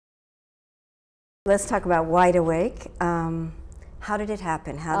Let's talk about Wide Awake. How did it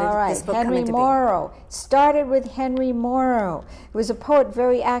happen? How did this book come into being? Morrow. Started with Henry Morrow. He was a poet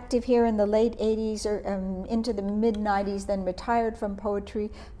very active here in the late 80s or into the mid 90s, then retired from poetry.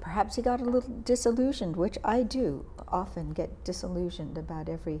 Perhaps he got a little disillusioned, which I do often get disillusioned about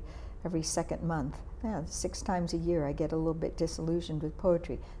every second month. Yeah, 6 times a year I get a little bit disillusioned with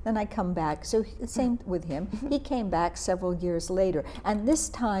poetry. Then I come back. So same with him. He came back several years later, and this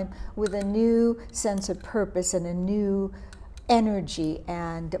time with a new sense of purpose and a new energy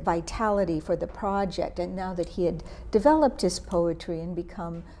and vitality for the project. And now that he had developed his poetry and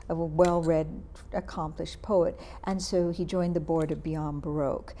become a well-read, accomplished poet, and so he joined the board of Beyond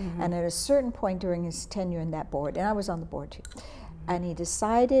Baroque. And at a certain point during his tenure in that board, and I was on the board too, and he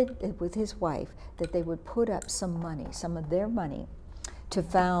decided with his wife that they would put up some money, some of their money, to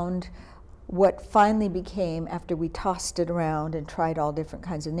found what finally became, after we tossed it around and tried all different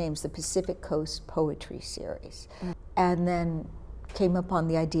kinds of names, the Pacific Coast Poetry Series. And then came upon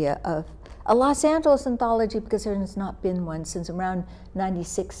the idea of a Los Angeles anthology, because there has not been one since around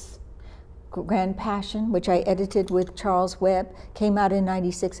 '96. Grand Passion, which I edited with Charles Webb, came out in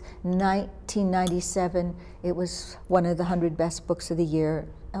 '96. 1997, it was one of the 100 best books of the year,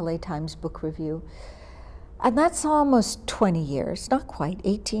 LA Times Book Review. And that's almost 20 years, not quite,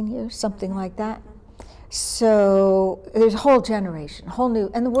 18 years, something like that. So there's a whole generation, whole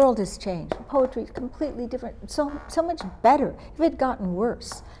new, and the world has changed. Poetry is completely different, so much better. If it had gotten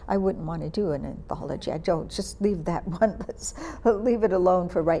worse, I wouldn't want to do an anthology. I don't, just leave that one, let's leave it alone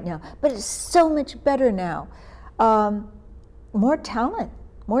for right now. But it's so much better now. More talent,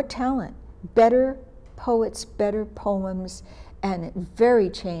 better poets, better poems, and very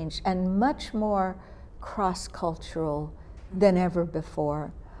changed, and much more cross-cultural than ever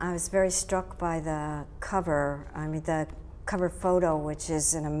before. I was very struck by the cover. I mean, the cover photo, which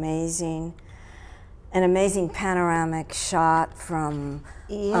is an amazing panoramic shot from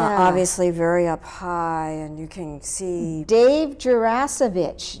obviously very up high, and you can see Dave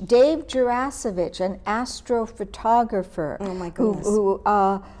Jurasevich, an astrophotographer. Oh my goodness. Who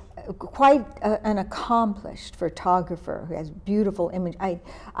quite an accomplished photographer who has beautiful image.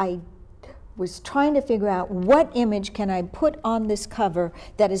 I was trying to figure out what image can I put on this cover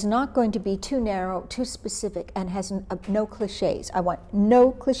that is not going to be too narrow, too specific, and has no cliches. I want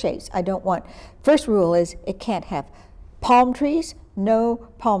no cliches. I don't want, first rule is it can't have palm trees, no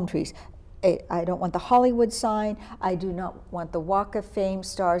palm trees. I don't want the Hollywood sign. I do not want the Walk of Fame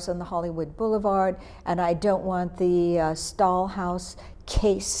stars on the Hollywood Boulevard, and I don't want the Stahl House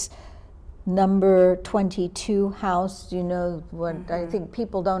case number 22 house. You know what? I think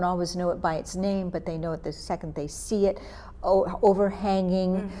people don't always know it by its name, but they know it the second they see it.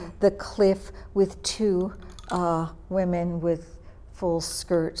 Overhanging the cliff with 2 women with full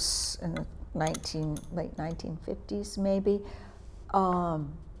skirts in the late 1950s, maybe.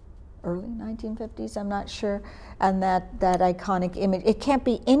 Early 1950s, I'm not sure. And that iconic image, it can't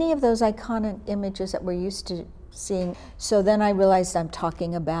be any of those iconic images that we're used to seeing. So then I realized I'm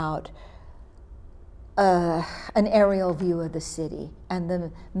talking about an aerial view of the city and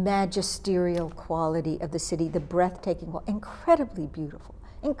the magisterial quality of the city, the breathtaking, incredibly beautiful,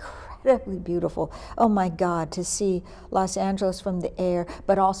 incredibly beautiful. Oh my God, to see Los Angeles from the air,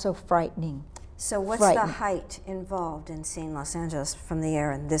 but also frightening. So what's the height involved in seeing Los Angeles from the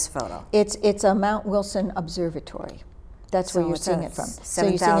air in this photo? It's a Mount Wilson observatory. That's where you're seeing it from.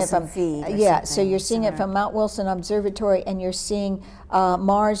 7,000 feet. Yeah, so you're seeing it from Mount Wilson Observatory, and you're seeing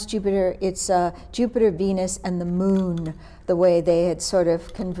Mars, Jupiter. It's Jupiter, Venus, and the Moon, the way they had sort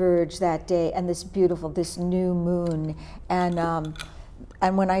of converged that day, and this new moon. And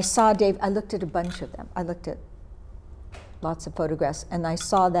when I saw Dave, I looked at a bunch of them. I looked at lots of photographs, and I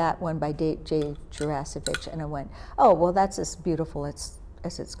saw that one by Dave Jurasevich, and I went, oh, well, that's as beautiful as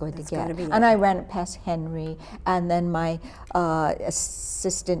it's going to get. And I ran it past Henry, and then my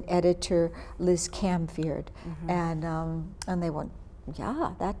assistant editor, Liz Camfield, and they went,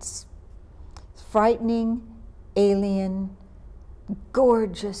 yeah, that's frightening, alien,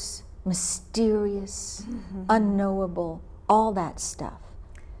 gorgeous, mysterious, unknowable, all that stuff.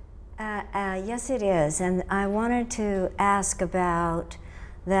 Yes, it is, and I wanted to ask about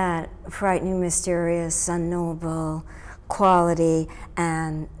that frightening, mysterious, unknowable quality,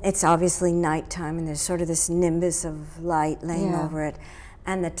 and it's obviously nighttime, and there's sort of this nimbus of light laying over it,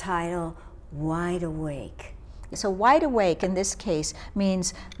 and the title, Wide Awake. So Wide Awake in this case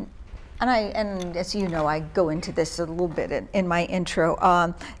means And as you know, I go into this a little bit in my intro.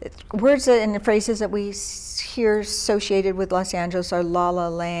 Words and phrases that we hear associated with Los Angeles are La La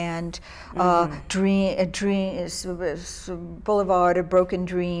Land, Boulevard of Broken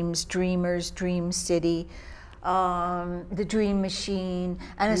Dreams, Dreamers, Dream City, the Dream Machine,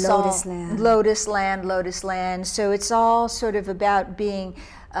 and it's Lotus all Land. Lotus Land, Lotus Land. So it's all sort of about being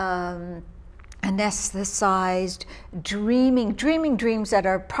anesthetized, dreaming dreams that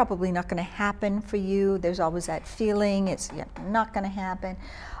are probably not going to happen for you. There's always that feeling it's not going to happen.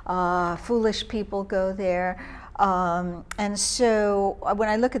 Foolish people go there. And so when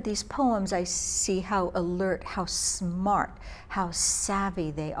I look at these poems, I see how alert, how smart, how savvy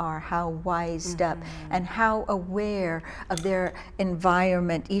they are, how wised up, and how aware of their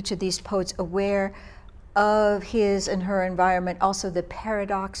environment. Each of these poets aware of his and her environment, also the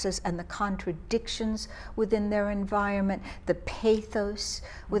paradoxes and the contradictions within their environment, the pathos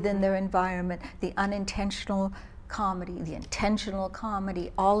within their environment, the unintentional comedy, the intentional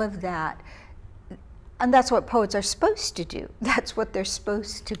comedy, all of that. And that's what poets are supposed to do. That's what they're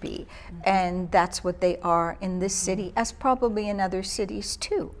supposed to be. And that's what they are in this city, as probably in other cities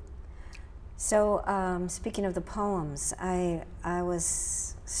too. So speaking of the poems, I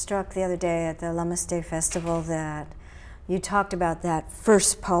was struck the other day at the Lummis Day Festival that you talked about that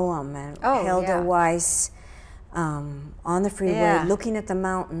first poem, and Hilda Weiss on the freeway looking at the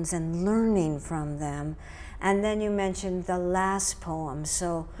mountains and learning from them. And then you mentioned the last poem.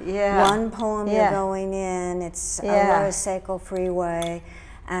 So one poem you're going in, it's a motorcycle freeway,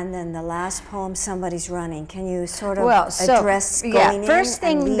 and then the last poem somebody's running. Can you sort of address going in first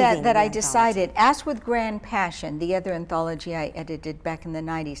thing and leaving that I the decided, As With Grand Passion, the other anthology I edited back in the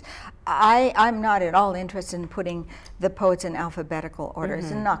 90s, I'm not at all interested in putting the poets in alphabetical order. It's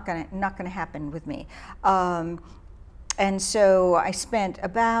not gonna happen with me. And so I spent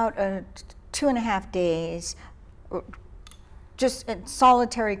about 2.5 days just in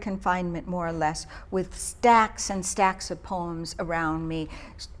solitary confinement, more or less, with stacks and stacks of poems around me,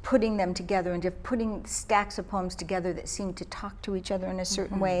 putting them together and just putting stacks of poems together that seemed to talk to each other in a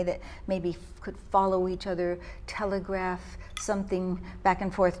certain way, that maybe could follow each other, telegraph something back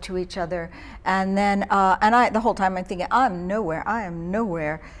and forth to each other. And then, the whole time I'm thinking, I am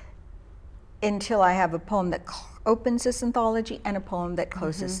nowhere until I have a poem that opens this anthology and a poem that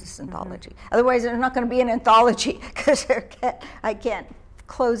closes this anthology. Otherwise, there's not going to be an anthology, because I can't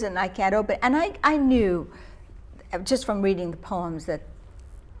close it and I can't open it. And I knew, just from reading the poems, that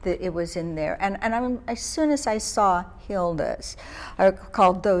it was in there. And as soon as I saw Hilda's,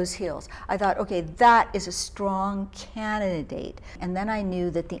 called Those Hills, I thought, okay, that is a strong candidate. And then I knew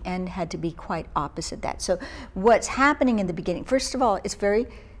that the end had to be quite opposite that. So what's happening in the beginning, first of all, it's a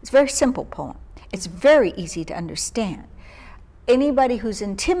very simple poem. It's very easy to understand. Anybody who's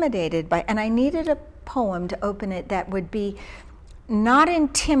intimidated by, and I needed a poem to open it that would be not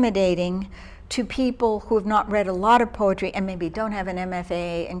intimidating to people who have not read a lot of poetry and maybe don't have an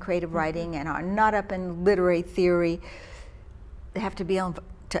MFA in creative writing and are not up in literary theory. They have to be able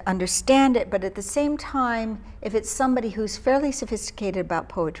to understand it, but at the same time, if it's somebody who's fairly sophisticated about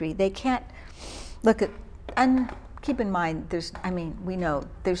poetry, they can't look at, and keep in mind, we know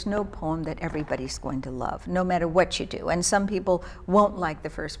there's no poem that everybody's going to love, no matter what you do. And some people won't like the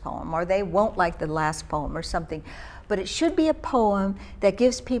first poem, or they won't like the last poem or something. But it should be a poem that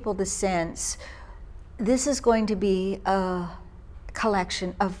gives people the sense, this is going to be a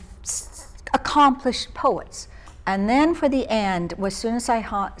collection of accomplished poets. And then for the end, as soon as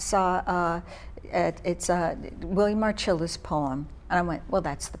I saw it's William Marchilla's poem, and I went, well,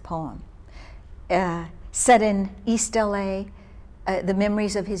 that's the poem. Set in East LA, the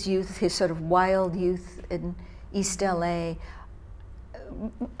memories of his youth, his sort of wild youth in East LA,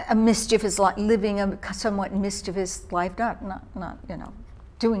 a mischievous life, living a somewhat mischievous life, not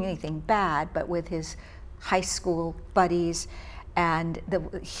doing anything bad, but with his high school buddies, and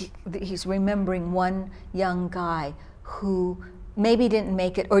he's remembering one young guy who maybe didn't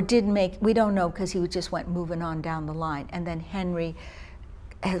make it, or did make, we don't know, because he just went moving on down the line. And then Henry,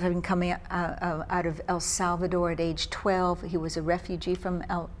 having coming out of El Salvador at age 12, he was a refugee from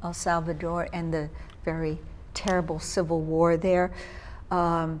El Salvador and the very terrible civil war there.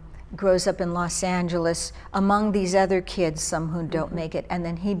 Grows up in Los Angeles among these other kids, some who don't make it, and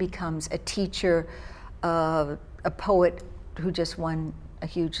then he becomes a teacher, a poet who just won a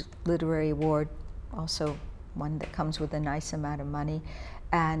huge literary award, also one that comes with a nice amount of money,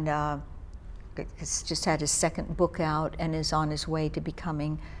 and has just had his second book out and is on his way to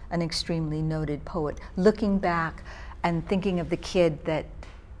becoming an extremely noted poet. Looking back and thinking of the kid that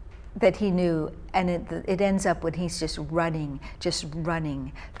that he knew, and it ends up when he's just running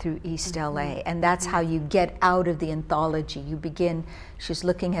through East LA, and that's how you get out of the anthology. You begin, she's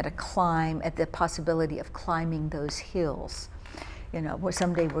looking at the possibility of climbing those hills. You know, well,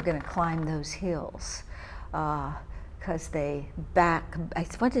 someday we're going to climb those hills, because they back,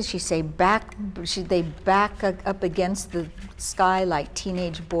 what did she say, they back up against the sky like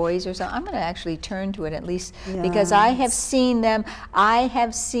teenage boys or something. I'm going to actually turn to it at least, because I have seen them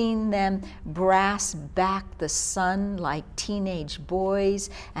brass back the sun like teenage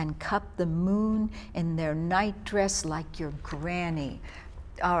boys and cup the moon in their night dress like your granny.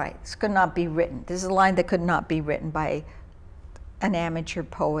 All right, this could not be written. This is a line that could not be written by an amateur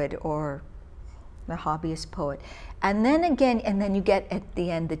poet or a hobbyist poet. And then again, and then you get at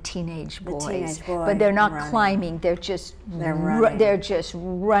the end the teenage boys, but they're not climbing. They're just running. They're just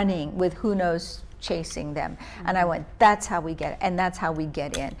running with who knows chasing them. And I went, that's how we get, and that's how we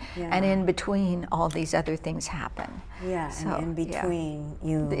get in. And in between, all these other things happen. So, and in between,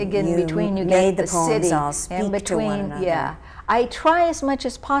 you get the poems city. all speak to one another. I try as much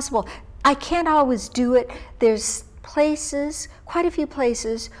as possible. I can't always do it. There's places, quite a few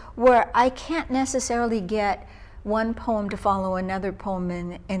places, where I can't necessarily get one poem to follow another poem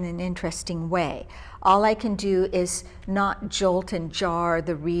in an interesting way. All I can do is not jolt and jar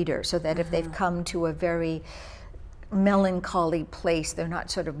the reader, so that if they've come to a very melancholy place, they're not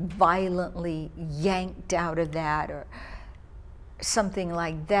sort of violently yanked out of that or something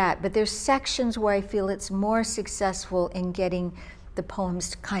like that. But there's sections where I feel it's more successful in getting the poems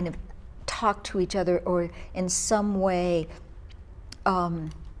to kind of talk to each other, or in some way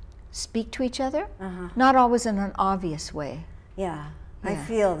speak to each other, not always in an obvious way. I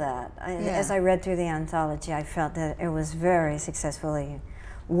feel that. As I read through the anthology, I felt that it was very successfully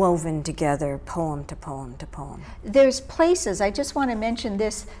woven together, poem to poem to poem. There's places, I just want to mention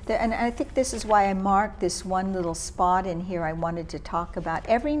this, and I think this is why I marked this one little spot in here I wanted to talk about.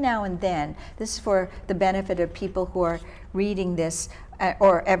 Every now and then, this is for the benefit of people who are reading this,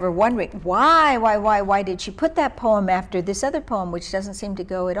 or ever wondering, why did she put that poem after this other poem, which doesn't seem to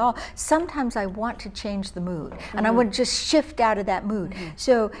go at all? Sometimes I want to change the mood, and I want to just shift out of that mood.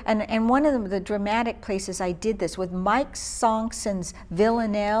 So, and one of the dramatic places I did this with Mike Songson's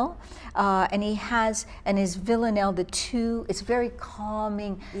Villanelle, and he has, and his Villanelle, the two, it's very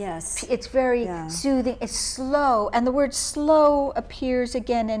calming. It's very soothing, it's slow, and the word slow appears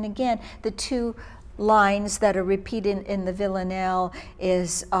again and again. The two lines that are repeated in the Villanelle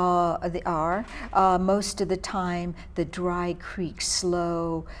is most of the time the dry creek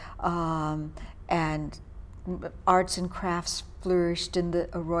slow, and arts and crafts flourished in the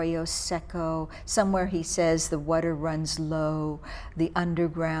arroyo seco. Somewhere he says the water runs low, the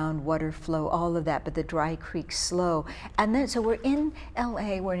underground water flow, all of that, but the dry creek slow. And then, so we're in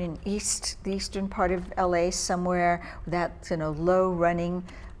LA, we're in the eastern part of LA somewhere, that's, you know, low running,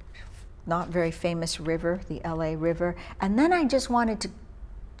 not very famous river, the LA River. And then I just wanted to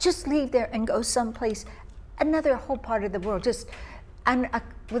just leave there and go someplace, another whole part of the world, just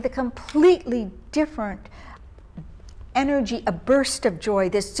with a completely different energy, a burst of joy,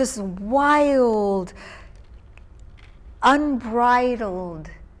 this just wild,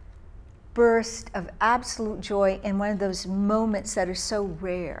 unbridled burst of absolute joy in one of those moments that are so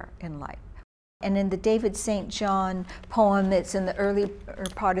rare in life. And in the David St. John poem that's in the early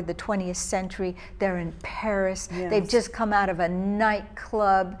part of the 20th century, they're in Paris. They've just come out of a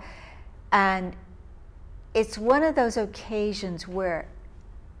nightclub. And it's one of those occasions where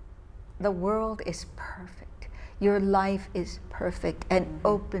the world is perfect. Your life is perfect and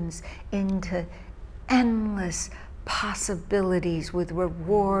opens into endless possibilities with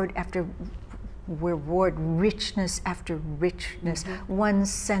reward after reward, richness after richness, one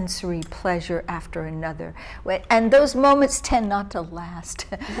sensory pleasure after another. And those moments tend not to last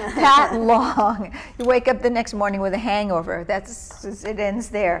that long. You wake up the next morning with a hangover. It ends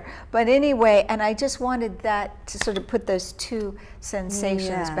there. But anyway, and I just wanted that to sort of put those two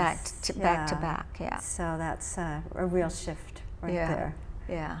sensations back to back. So that's a real shift there.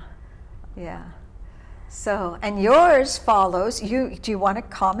 So, and yours follows. Do you want to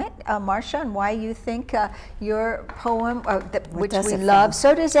comment, Marsha, on why you think your poem, which we love,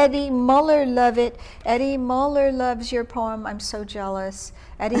 so does Eddie Muller love it. Eddie Muller loves your poem. I'm so jealous.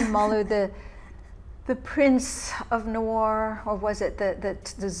 Eddie Muller, the Prince of Noir, or was it the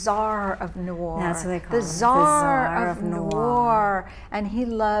Tsar of Noir? That's what they call the Tsar of Noir. And he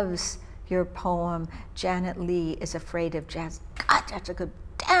loves your poem, Janet Leigh is Afraid of Jazz. God, that's a good,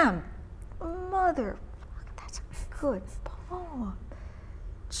 damn, mother. Good poem.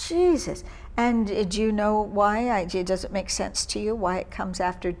 Jesus. And do you know why? Does it make sense to you why it comes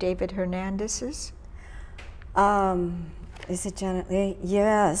after David Hernandez's? Is it Janet?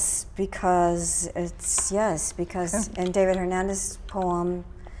 Yes, because in David Hernandez's poem,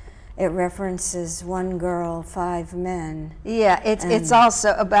 it references one girl, 5 men. Yeah, it's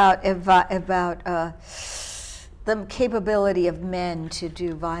also about the capability of men to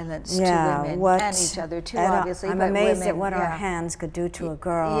do violence to women and each other too, obviously. I'm amazed at what our hands could do to a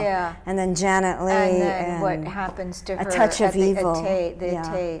girl. Yeah. And then Janet Leigh. And then what happens to her a touch of at evil. the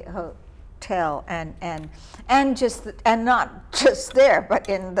Tay Hotel, and not just there, but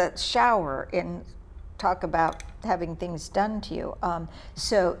in the shower. Talk about having things done to you.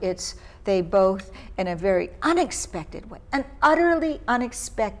 So they both, in a very unexpected way, an utterly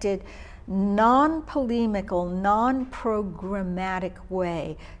unexpected, non-polemical, non-programmatic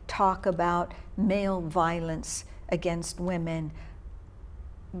way, talk about male violence against women.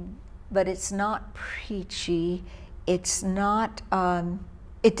 But it's not preachy. It's not.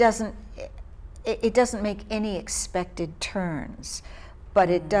 It doesn't make any expected turns, but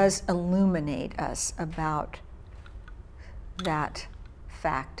it does illuminate us about that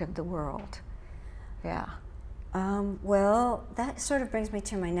fact of the world. Yeah. Well, that sort of brings me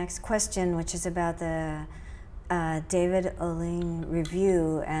to my next question, which is about the David Oling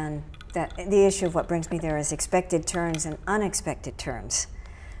review, and that the issue of what brings me there is expected turns and unexpected turns.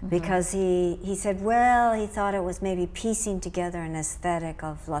 Mm-hmm. Because he said, well, he thought it was maybe piecing together an aesthetic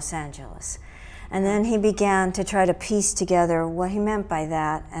of Los Angeles. And then he began to try to piece together what he meant by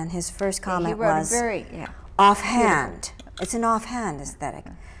that, and his first comment was offhand. Beautiful. It's an offhand aesthetic.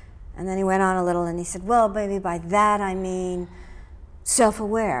 And then he went on a little and he said, well, maybe by that I mean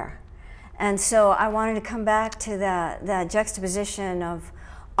self-aware. And so I wanted to come back to that juxtaposition of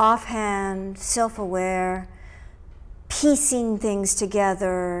offhand, self-aware, piecing things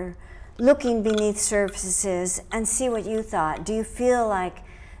together, looking beneath surfaces, and see what you thought. Do you feel like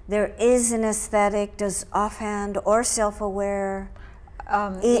there is an aesthetic? Does offhand or self-aware,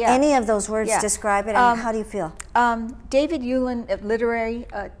 any of those words describe it? And how do you feel? David Ulin, literary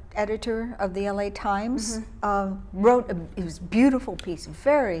editor of the LA Times, wrote it was a beautiful piece,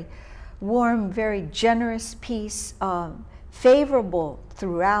 very warm, very generous piece, favorable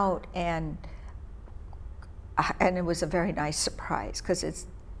throughout, and it was a very nice surprise because it's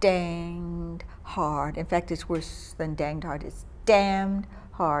danged hard. In fact, it's worse than danged hard. It's damned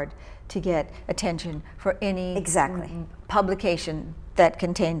hard to get attention for any publication that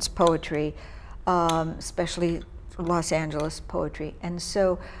contains poetry, especially Los Angeles poetry. And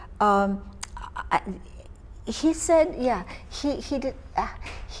so he said,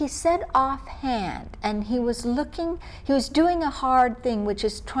 he said offhand, and he was doing a hard thing, which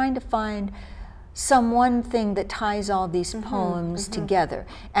is trying to find some one thing that ties all these poems together.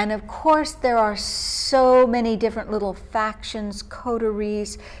 And of course there are so many different little factions,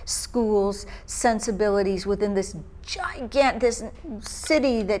 coteries, schools, sensibilities within this this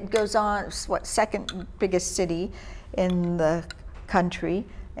city that goes on, second biggest city in the country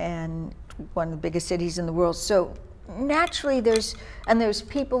and one of the biggest cities in the world. So naturally there's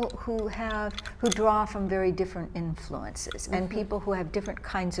people who draw from very different influences, and people who have different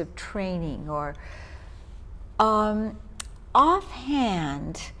kinds of training, or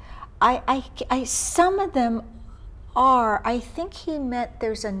offhand, some of them are, I think he meant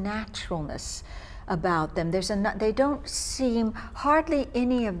there's a naturalness about them. They don't seem, hardly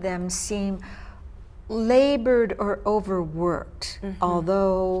any of them seem labored or overworked,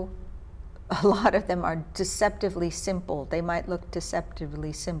 although a lot of them are deceptively simple. They might look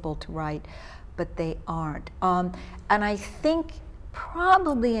deceptively simple to write, but they aren't. And I think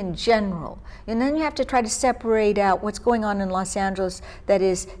probably in general, and then you have to try to separate out what's going on in Los Angeles that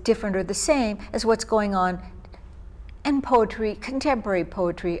is different or the same as what's going on in poetry, contemporary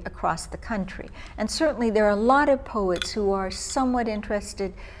poetry across the country. And certainly there are a lot of poets who are somewhat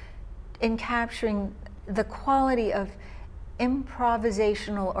interested in capturing the quality of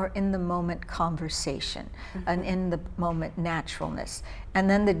improvisational or in-the-moment conversation, and in-the-moment naturalness. And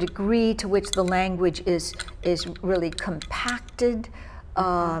then the degree to which the language is really compacted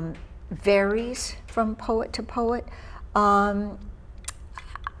varies from poet to poet. I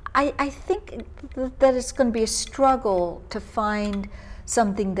think that it's going to be a struggle to find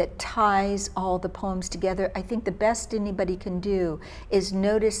something that ties all the poems together. I think the best anybody can do is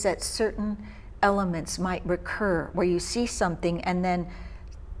notice that certain elements might recur, where you see something and then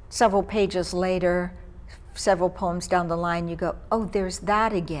several pages later, several poems down the line, you go, oh, there's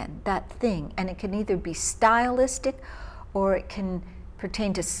that again, that thing. And it can either be stylistic or it can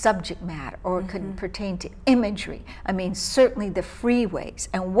pertain to subject matter, or it could pertain to imagery. I mean, certainly the freeways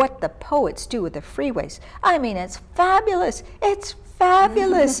and what the poets do with the freeways. I mean, it's fabulous. It's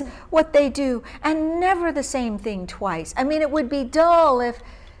fabulous what they do, and never the same thing twice. I mean, it would be dull if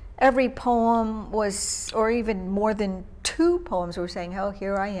every poem was, or even more than 2 poems were saying, oh,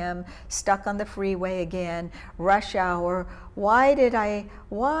 here I am, stuck on the freeway again, rush hour. Why did I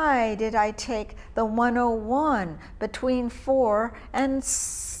take the 101 between 4 and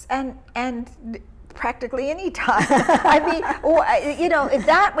practically any time? I mean, you know,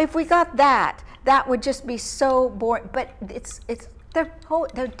 if we got that, that would just be so boring. But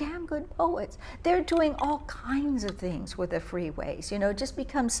they're damn good poets. They're doing all kinds of things with the freeways. You know, it just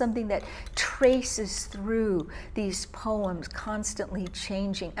becomes something that traces through these poems, constantly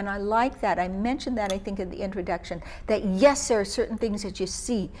changing. And I like that. I mentioned that, I think, in the introduction, that yes, there are certain things that you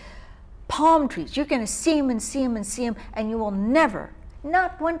see. Palm trees, you're going to see them and see them and see them, and you will never,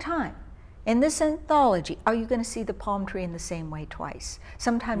 not one time, in this anthology, are you going to see the palm tree in the same way twice.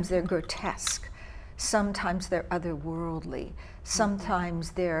 Sometimes they're grotesque. Sometimes they're otherworldly.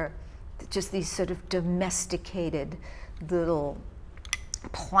 Sometimes they're just these sort of domesticated little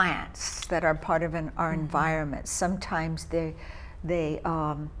plants that are part of our environment. Sometimes they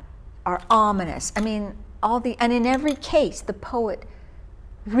are ominous. I mean, and in every case, the poet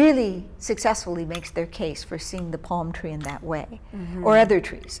really successfully makes their case for seeing the palm tree in that way, or other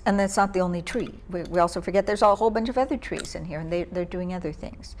trees. And that's not the only tree. We also forget there's a whole bunch of other trees in here, and they're doing other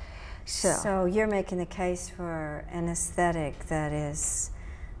things. So you're making the case for an aesthetic that is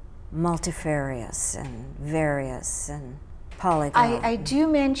multifarious and various and polyglot. I do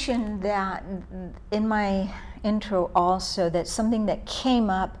mention that in my intro also, that something that came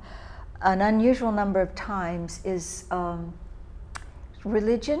up an unusual number of times is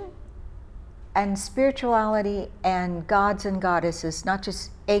religion and spirituality and gods and goddesses, not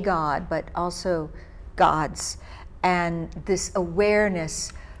just a god, but also gods, and this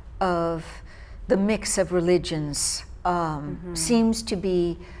awareness of the mix of religions seems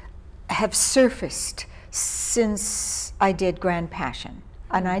to have surfaced since I did Grand Passion.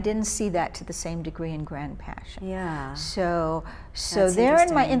 And I didn't see that to the same degree in Grand Passion. Yeah. So there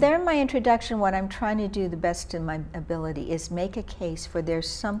in my introduction, what I'm trying to do the best in my ability is make a case for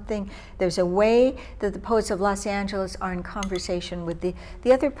there's a way that the poets of Los Angeles are in conversation with the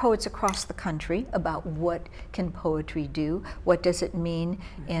other poets across the country about what can poetry do, what does it mean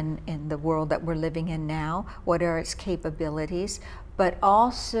in the world that we're living in now, what are its capabilities, but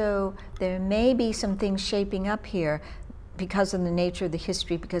also there may be some things shaping up here because of the nature of the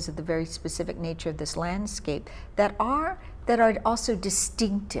history, because of the very specific nature of this landscape, that are also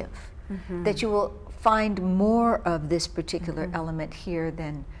distinctive, that you will find more of this particular element here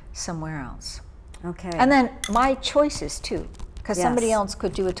than somewhere else. Okay. And then my choices too, because somebody else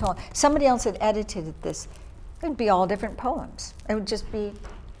could do it. Somebody else had edited this. It'd be all different poems. It would just be,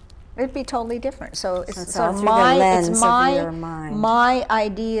 it'd be totally different. So it's all through the lens of your mind. My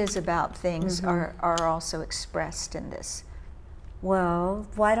ideas about things are also expressed in this. Well,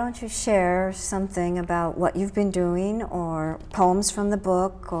 why don't you share something about what you've been doing, or poems from the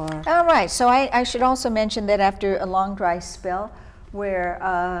book, or... All right, so I should also mention that after a long dry spell where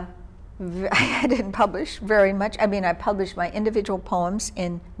I didn't publish very much. I mean, I published my individual poems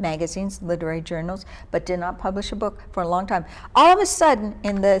in magazines, literary journals, but did not publish a book for a long time. All of a sudden,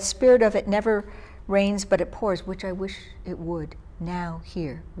 in the spirit of it never rains but it pours, which I wish it would. Now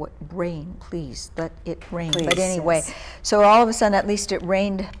here, what rain, please, let it rain. Please, but anyway, yes. So all of a sudden, at least it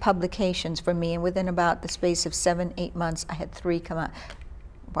rained publications for me, and within about the space of 7-8 months, I had 3 come out.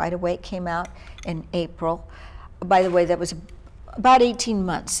 Wide Awake came out in April. By the way, that was about 18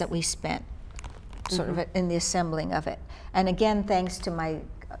 months that we spent sort of in the assembling of it. And again, thanks to my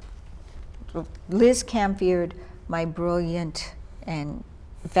Liz Camfield, my brilliant and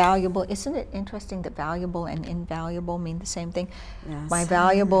valuable, isn't it interesting that valuable and invaluable mean the same thing? Yes. My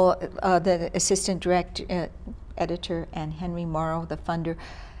valuable, the assistant editor, and Henry Morrow, the funder,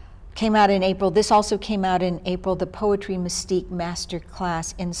 came out in April. This also came out in April. The Poetry Mystique Master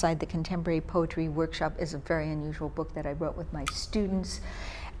Class Inside the Contemporary Poetry Workshop is a very unusual book that I wrote with my students,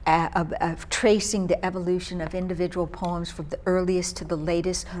 of tracing the evolution of individual poems from the earliest to the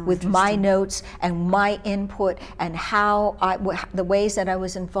latest, with my notes and my input, and how the ways that I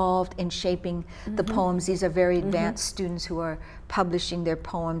was involved in shaping the poems. These are very advanced students who are publishing their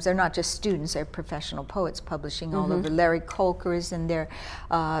poems. They're not just students, they're professional poets publishing all over. Larry Kolker is in there,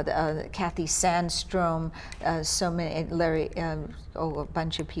 Kathy Sandstrom, so many, a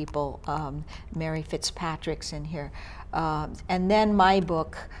bunch of people, Mary Fitzpatrick's in here. And then my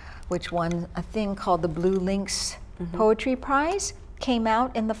book, which won a thing called the Blue Lynx Poetry Prize, came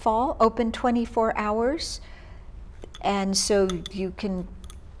out in the fall, open 24 hours. And so you can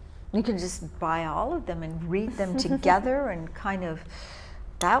just buy all of them and read them together and kind of,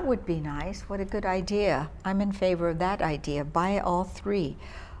 that would be nice. What a good idea. I'm in favor of that idea. Buy all 3.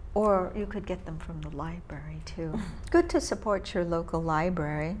 Or you could get them from the library too. Good to support your local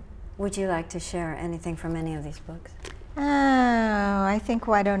library. Would you like to share anything from any of these books? Oh, I think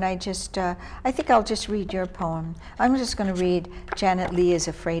why don't I just, I think I'll just read your poem. I'm just going to read Janet Leigh is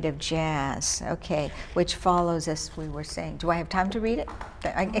Afraid of Jazz, okay, which follows, as we were saying. Do I have time to read it?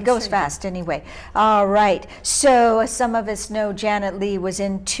 It goes fast anyway. All right, so some of us know Janet Leigh was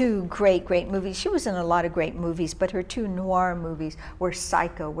in 2 great movies. She was in a lot of great movies, but her 2 noir movies were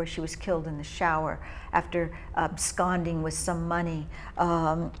Psycho, where she was killed in the shower after absconding with some money.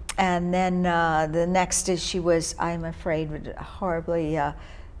 And then the next is she was, I'm afraid, horribly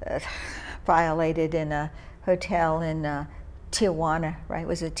violated in a hotel in Tijuana, right?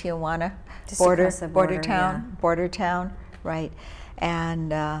 Was it Tijuana? Border town, right?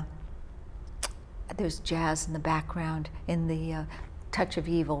 And there's jazz in the background in the Touch of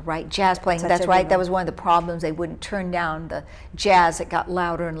Evil, right? Jazz playing, that's right. That was one of the problems. They wouldn't turn down the jazz. It got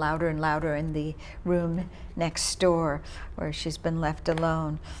louder and louder and louder in the room next door where she's been left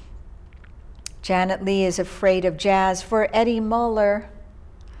alone. Janet Leigh is afraid of jazz for Eddie Muller.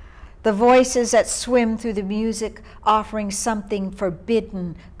 The voices that swim through the music, offering something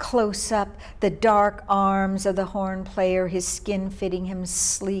forbidden, close up, the dark arms of the horn player, his skin fitting him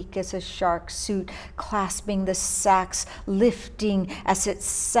sleek as a shark suit, clasping the sax, lifting as its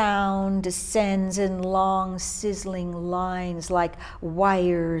sound descends in long, sizzling lines like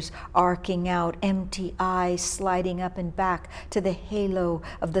wires arcing out, empty eyes sliding up and back to the halo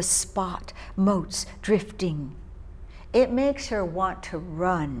of the spot, motes drifting. It makes her want to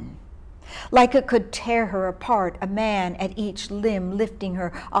run. Like it could tear her apart, a man at each limb lifting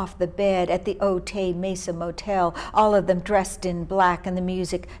her off the bed at the Otay Mesa Motel, all of them dressed in black, and the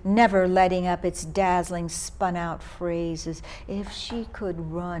music never letting up its dazzling spun out phrases. If she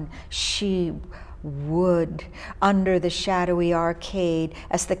could run, she would, under the shadowy arcade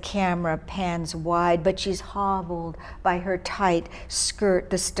as the camera pans wide, but she's hobbled by her tight skirt,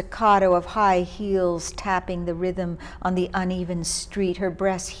 the staccato of high heels tapping the rhythm on the uneven street, her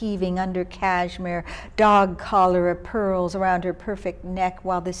breasts heaving under cashmere, dog collar of pearls around her perfect neck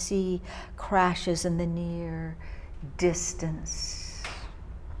while the sea crashes in the near distance.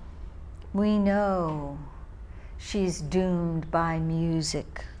 We know she's doomed by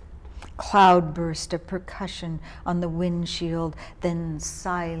music. Cloudburst of percussion on the windshield, then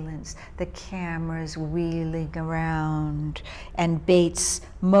silence, the cameras wheeling around, and Bates'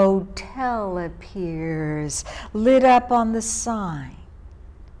 Motel appears, lit up on the sign.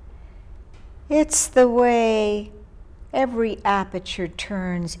 It's the way every aperture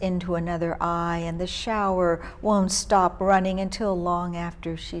turns into another eye, and the shower won't stop running until long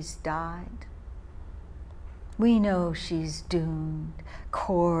after she's died. We know she's doomed,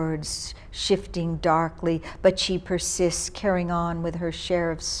 chords shifting darkly, but she persists, carrying on with her share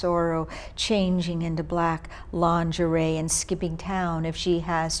of sorrow, changing into black lingerie and skipping town if she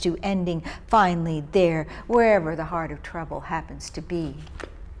has to, ending finally there, wherever the heart of trouble happens to be.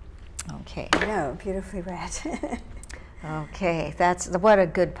 Okay. No, beautifully read. Okay, that's, what a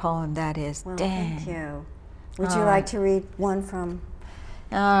good poem that is. Well, Dang. thank you. Would you like to read one from?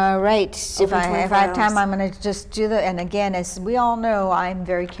 Right, if I have time, hours. I'm going to just do and again, as we all know, I'm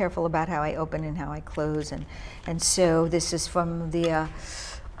very careful about how I open and how I close, and so this is from the,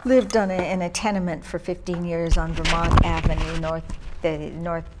 lived in a tenement for 15 years on Vermont Avenue,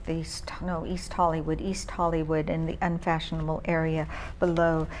 East Hollywood in the unfashionable area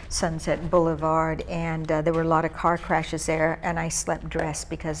below Sunset Boulevard, and there were a lot of car crashes there, and I slept dressed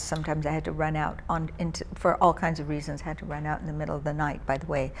because sometimes I had to run out for all kinds of reasons, had to run out in the middle of the night, by the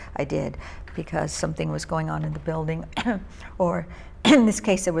way, I did, because something was going on in the building, or in this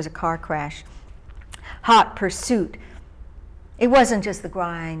case there was a car crash. Hot pursuit. It wasn't just the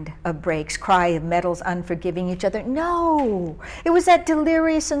grind of brakes, cry of metals unforgiving each other. No, it was that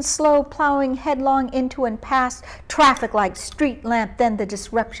delirious and slow plowing headlong into and past traffic like street lamp, then the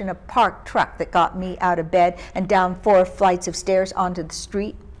disruption of parked truck that got me out of bed and down 4 flights of stairs onto the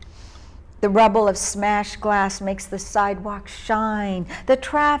street. The rubble of smashed glass makes the sidewalk shine. The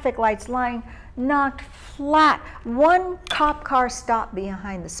traffic lights lying knocked flat. One cop car stopped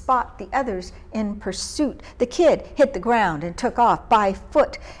behind the spot, the others in pursuit. The kid hit the ground and took off by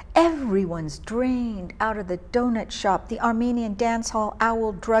foot. Everyone's drained out of the donut shop, the Armenian dance hall,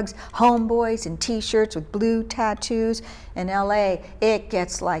 owl drugs, homeboys in t-shirts with blue tattoos. In LA, it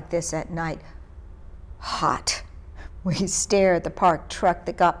gets like this at night. Hot. We stare at the parked truck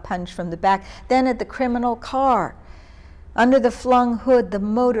that got punched from the back, then at the criminal car. Under the flung hood, the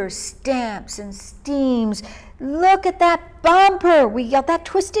motor stamps and steams. Look at that bumper. We got that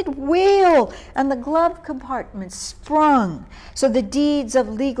twisted wheel. And the glove compartment sprung. So the deeds of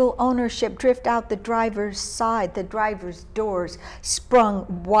legal ownership drift out the driver's side. The driver's doors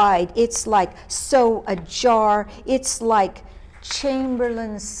sprung wide. It's like so ajar. It's like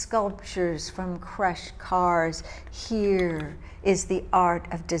Chamberlain's sculptures from crushed cars. Here is the art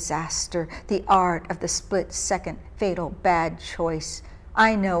of disaster, the art of the split-second fatal bad choice.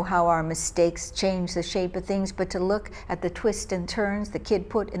 I know how our mistakes change the shape of things, but to look at the twists and turns the kid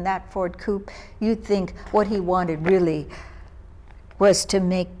put in that Ford coupe, you'd think what he wanted really was to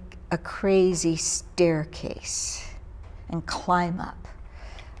make a crazy staircase and climb up.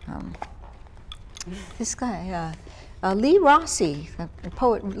 This guy, Lee Rossi, the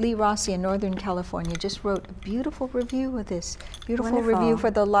poet Lee Rossi in Northern California, just wrote a beautiful review of this. Beautiful Wonderful. Review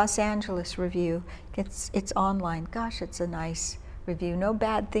for the Los Angeles Review. It's online. Gosh, it's a nice review. No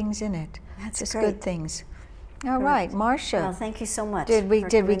bad things in it. That's just great. good things. All right, Marsha. Well, thank you so much. Did we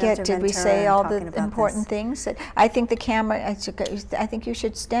say all the important things? things? I think the camera. I think you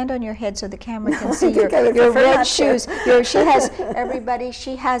should stand on your head so the camera can see I would your prefer red not shoes. to. She has everybody.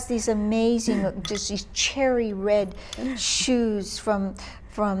 She has these amazing, just these cherry red shoes from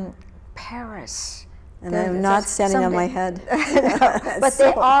Paris. And I'm not standing on my head. But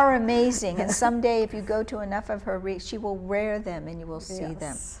they are amazing. And someday, if you go to enough of her, she will wear them, and you will see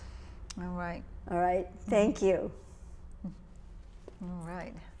them. All right. All right. Thank you. All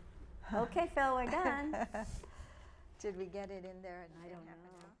right. Okay, Phil, we're done. Did we get it in there? I don't know.